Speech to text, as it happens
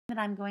That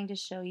I'm going to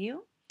show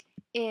you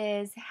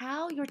is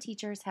how your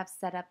teachers have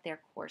set up their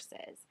courses.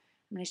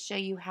 I'm going to show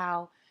you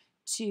how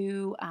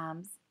to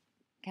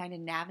kind of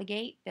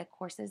navigate the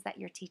courses that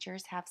your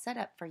teachers have set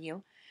up for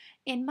you.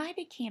 In My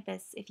Big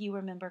Campus, if you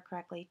remember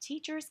correctly,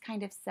 teachers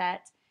kind of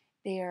set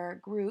their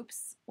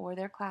groups or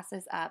their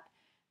classes up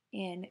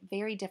in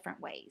very different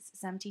ways.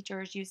 Some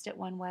teachers used it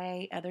one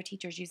way, other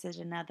teachers used it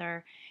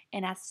another.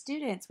 And as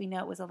students, we know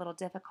it was a little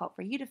difficult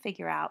for you to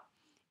figure out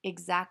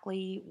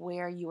exactly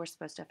where you were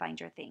supposed to find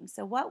your things.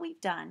 So what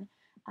we've done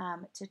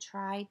to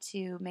try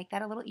to make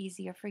that a little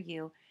easier for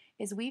you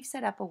is we've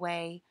set up a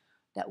way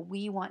that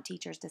we want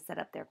teachers to set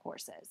up their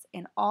courses.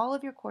 And all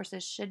of your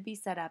courses should be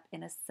set up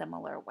in a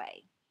similar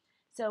way.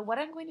 So what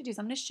I'm going to do is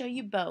I'm going to show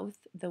you both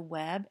the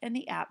web and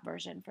the app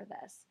version for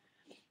this.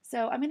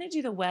 So I'm going to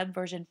do the web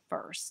version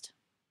first.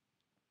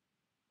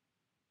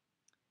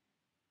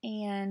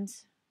 And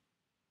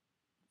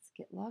let's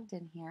get logged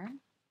in here.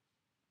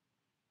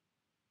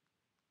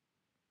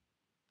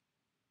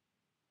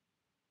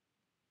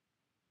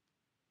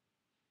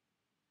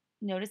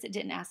 Notice it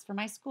didn't ask for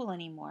my school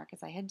anymore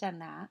because I had done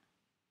that.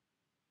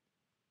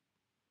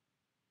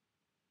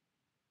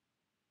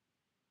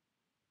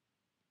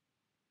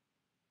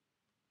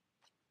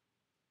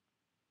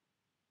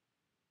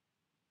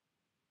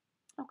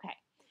 Okay,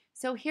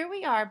 so here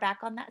we are back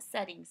on that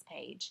settings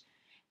page.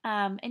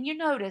 And you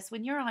notice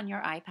when you're on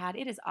your iPad,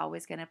 it is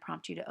always going to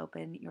prompt you to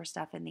open your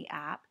stuff in the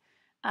app.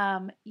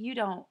 You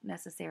don't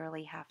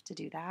necessarily have to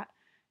do that.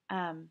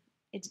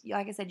 It's,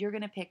 like I said, you're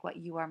going to pick what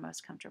you are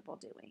most comfortable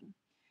doing.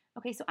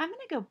 Okay, so I'm going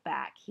to go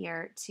back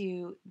here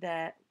to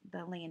the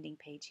landing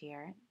page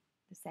here,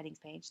 the settings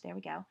page. There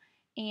we go.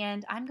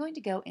 And I'm going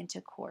to go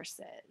into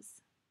courses.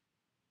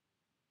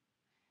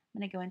 I'm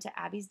going to go into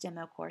Abby's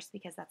demo course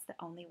because that's the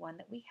only one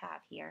that we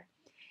have here.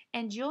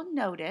 And you'll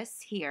notice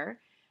here,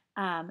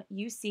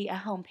 you see a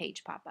home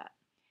page pop up.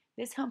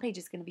 This home page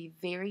is going to be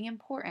very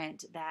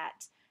important that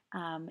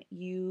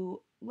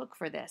you look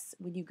for this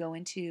when you go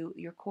into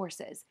your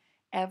courses.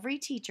 Every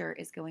teacher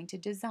is going to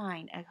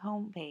design a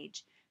home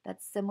page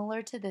that's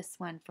similar to this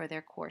one for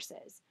their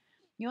courses.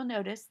 You'll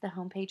notice the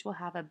home page will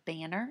have a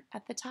banner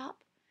at the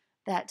top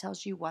that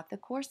tells you what the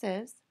course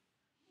is.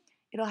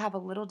 It'll have a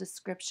little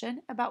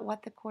description about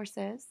what the course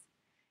is.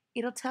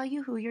 It'll tell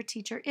you who your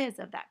teacher is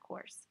of that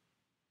course.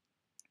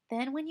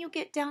 Then when you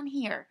get down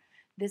here,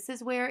 this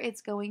is where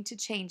it's going to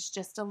change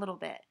just a little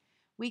bit.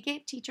 We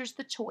gave teachers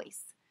the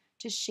choice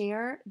to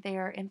share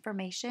their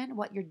information,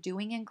 what you're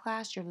doing in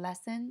class, your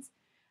lessons,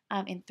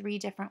 in 3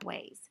 different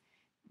ways.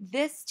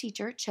 This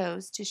teacher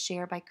chose to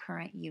share by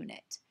current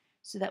unit,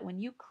 so that when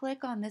you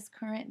click on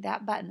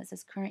that button that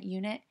says current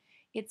unit,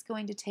 it's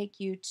going to take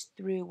you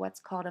through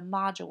what's called a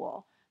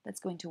module that's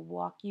going to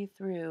walk you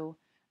through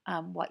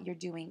what you're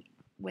doing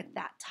with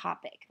that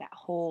topic, that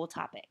whole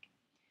topic.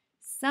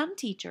 Some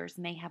teachers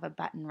may have a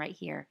button right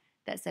here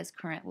that says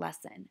current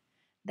lesson.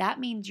 That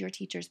means your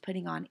teacher's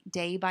putting on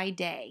day by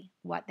day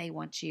what they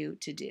want you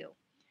to do.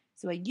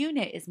 So a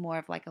unit is more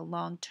of like a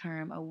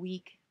long-term, a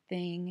week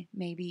thing,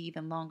 maybe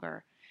even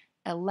longer.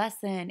 A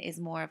lesson is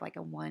more of like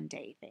a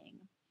one-day thing.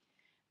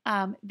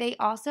 They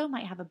also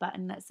might have a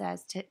button that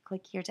says to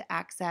click here to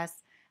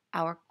access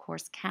our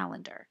course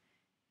calendar.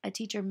 A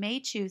teacher may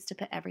choose to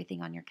put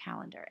everything on your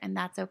calendar, and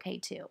that's okay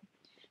too.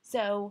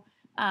 So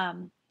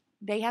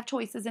they have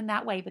choices in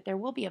that way, but there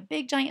will be a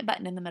big giant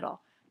button in the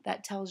middle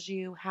that tells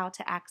you how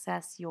to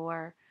access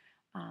your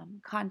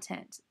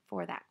content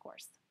for that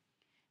course.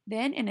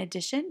 Then in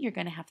addition, you're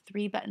going to have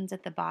 3 buttons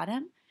at the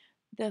bottom.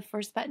 The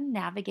first button,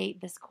 navigate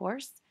this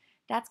course.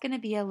 That's going to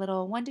be a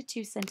little 1 to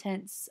 2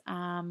 sentence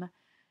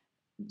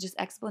just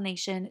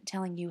explanation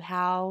telling you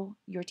how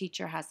your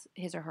teacher has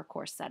his or her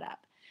course set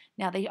up.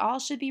 Now, they all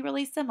should be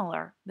really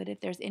similar, but if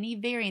there's any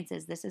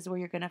variances, this is where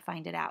you're going to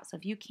find it out. So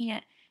if you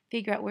can't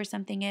figure out where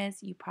something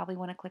is, you probably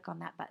want to click on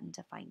that button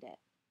to find it.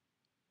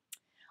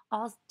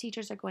 All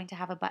teachers are going to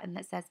have a button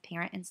that says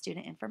parent and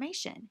student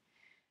information.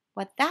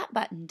 What that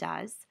button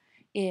does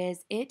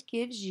is it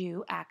gives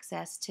you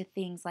access to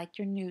things like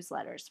your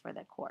newsletters for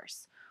the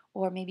course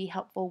or maybe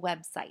helpful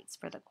websites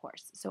for the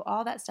course. So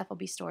all that stuff will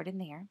be stored in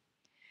there.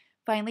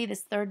 Finally,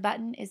 this third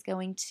button is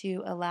going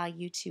to allow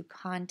you to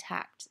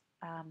contact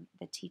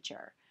the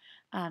teacher.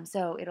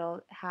 So it'll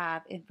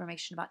have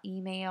information about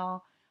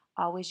email.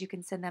 Always you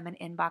can send them an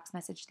inbox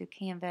message through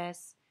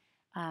Canvas,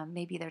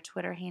 maybe their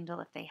Twitter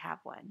handle if they have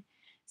one.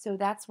 So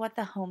that's what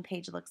the home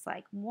page looks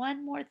like.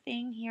 One more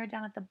thing here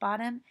down at the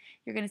bottom,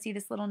 you're going to see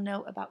this little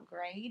note about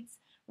grades.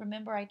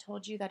 Remember I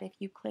told you that if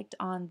you clicked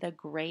on the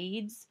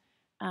grades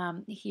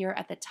here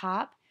at the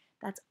top,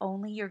 that's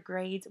only your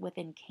grades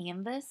within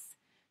Canvas.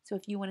 So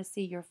if you want to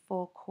see your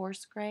full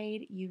course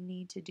grade, you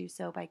need to do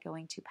so by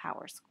going to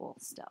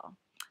PowerSchool still.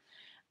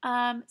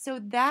 So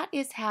that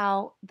is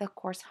how the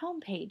course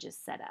homepage is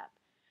set up.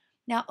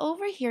 Now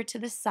over here to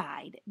the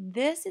side,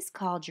 this is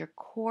called your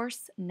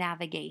course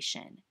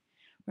navigation.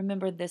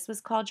 Remember, this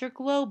was called your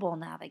global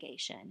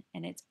navigation,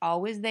 and it's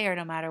always there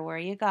no matter where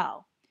you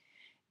go.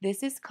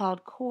 This is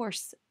called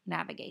course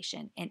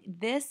navigation, and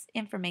this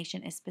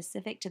information is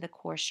specific to the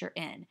course you're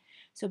in.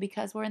 So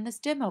because we're in this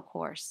demo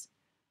course,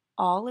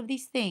 all of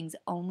these things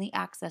only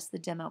access the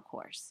demo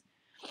course.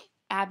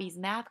 Abby's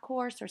math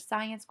course, her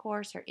science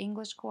course, her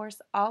English course,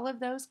 all of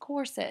those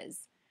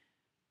courses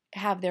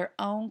have their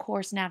own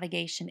course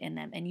navigation in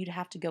them, and you'd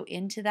have to go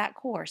into that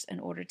course in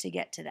order to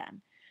get to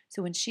them.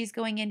 So when she's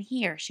going in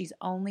here, she's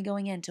only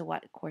going into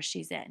what course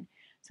she's in.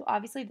 So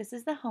obviously this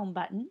is the home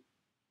button.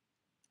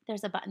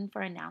 There's a button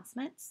for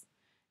announcements.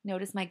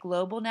 Notice my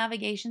global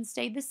navigation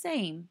stayed the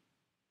same.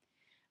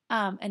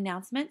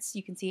 Announcements,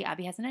 you can see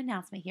Abby has an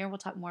announcement here. We'll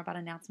talk more about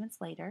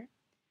announcements later.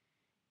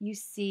 You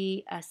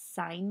see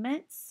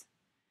assignments.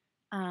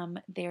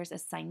 There's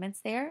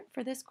assignments there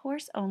for this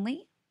course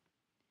only.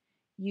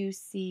 You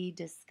see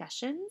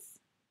discussions,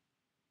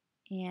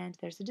 and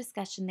there's a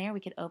discussion there.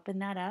 We could open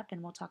that up,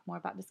 and we'll talk more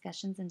about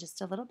discussions in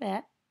just a little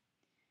bit.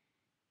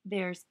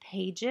 There's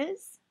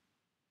pages.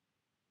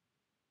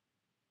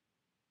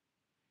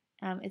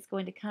 It's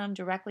going to come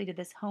directly to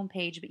this home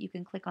page, but you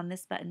can click on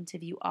this button to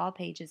view all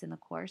pages in the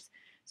course.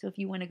 So if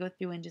you want to go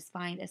through and just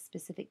find a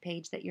specific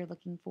page that you're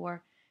looking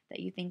for that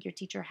you think your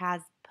teacher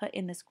has put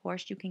in this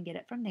course, you can get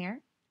it from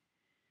there.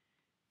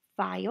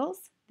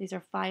 Files. These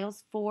are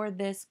files for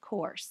this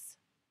course.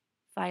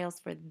 Files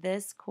for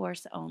this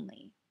course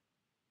only.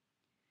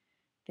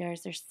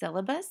 There's their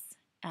syllabus.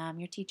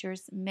 Your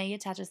teachers may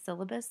attach a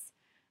syllabus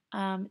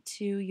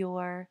to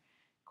your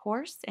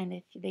course, and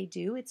if they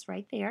do, it's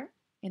right there.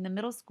 In the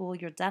middle school,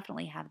 you'll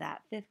definitely have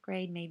that. 5th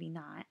grade, maybe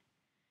not.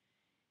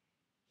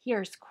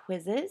 Here's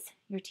quizzes.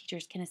 Your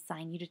teachers can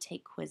assign you to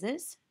take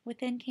quizzes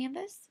within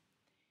Canvas.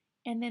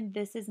 And then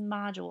this is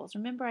modules.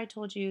 Remember I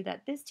told you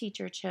that this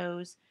teacher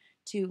chose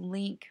to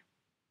link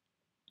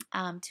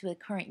to a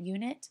current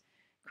unit.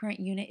 Current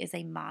unit is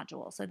a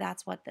module, so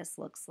that's what this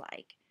looks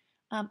like.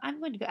 I'm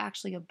going to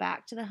actually go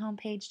back to the home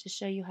page to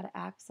show you how to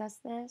access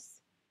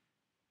this.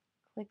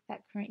 Click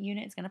that current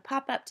unit. It's going to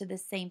pop up to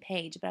this same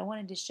page, but I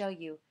wanted to show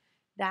you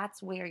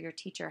that's where your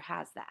teacher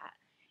has that.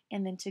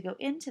 And then to go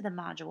into the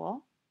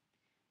module,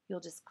 you'll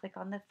just click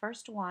on the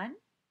first one,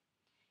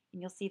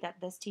 and you'll see that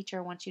this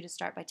teacher wants you to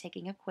start by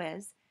taking a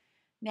quiz.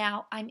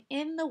 Now, I'm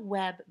in the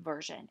web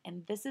version,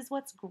 and this is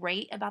what's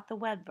great about the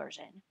web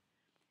version.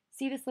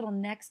 See this little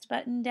next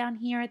button down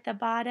here at the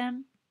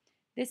bottom?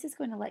 This is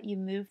going to let you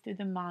move through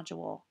the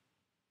module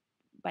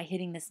by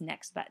hitting this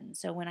next button.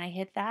 So when I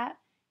hit that,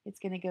 it's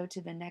going to go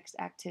to the next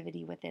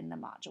activity within the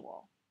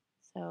module.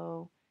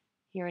 So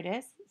here it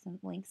is, some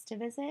links to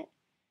visit.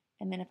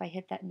 And then if I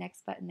hit that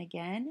next button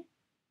again,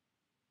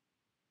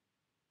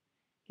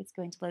 it's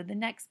going to load the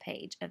next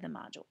page of the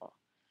module.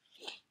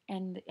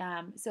 And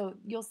so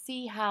you'll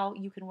see how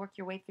you can work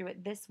your way through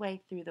it this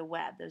way through the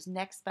web. Those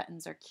next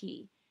buttons are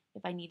key.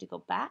 If I need to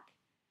go back,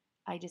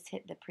 I just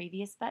hit the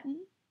previous button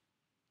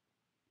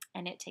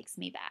and it takes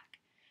me back.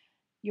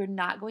 You're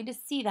not going to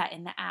see that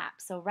in the app.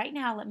 So right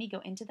now, let me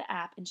go into the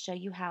app and show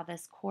you how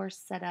this course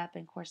setup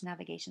and course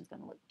navigation is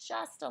going to look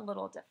just a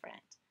little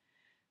different.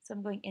 So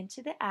I'm going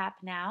into the app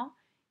now.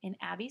 In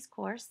Abby's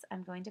course,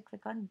 I'm going to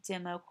click on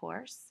Demo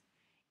Course.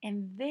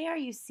 And there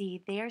you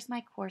see, there's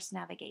my course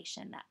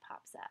navigation that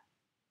pops up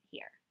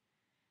here.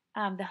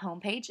 The home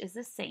page is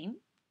the same.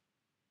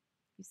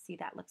 You see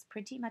that looks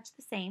pretty much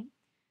the same.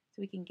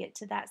 So we can get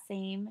to that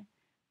same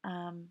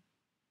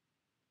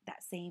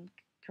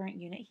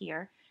current unit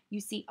here. You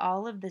see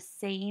all of the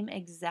same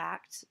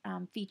exact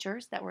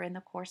features that were in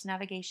the course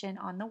navigation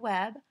on the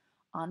web,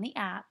 on the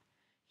app.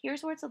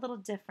 Here's where it's a little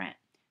different.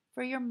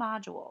 For your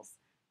modules,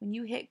 when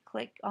you hit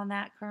click on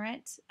that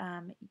current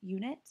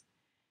unit,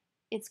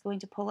 it's going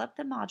to pull up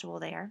the module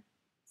there.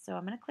 So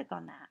I'm going to click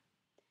on that.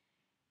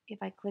 If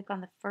I click on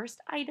the first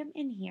item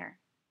in here,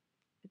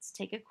 let's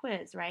take a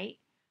quiz, right?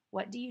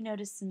 What do you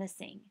notice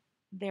missing?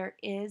 There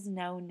is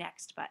no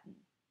next button.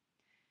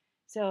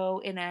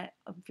 So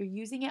if you're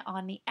using it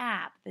on the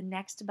app, the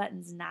next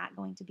button's not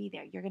going to be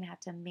there. You're going to have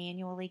to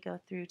manually go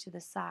through to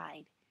the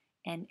side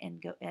and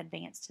go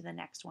advance to the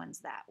next ones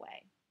that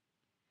way.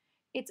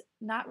 It's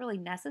not really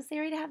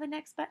necessary to have the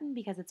next button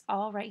because it's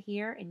all right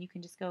here and you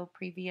can just go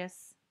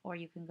previous or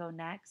you can go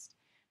next.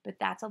 But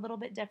that's a little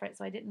bit different.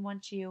 So I didn't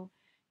want you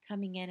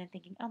coming in and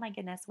thinking, oh my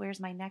goodness, where's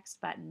my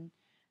next button?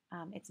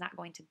 It's not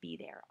going to be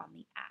there on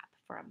the app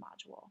for a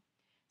module.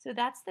 So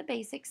that's the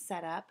basic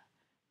setup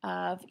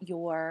of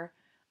your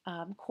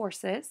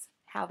courses,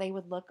 how they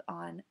would look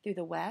through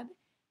the web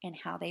and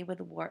how they would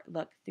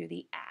look through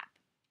the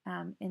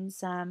app. In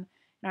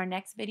our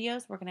next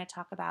videos, we're going to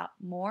talk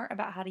more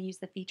about how to use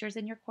the features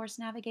in your course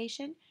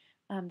navigation.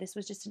 This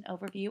was just an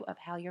overview of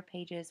how your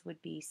pages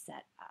would be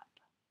set up.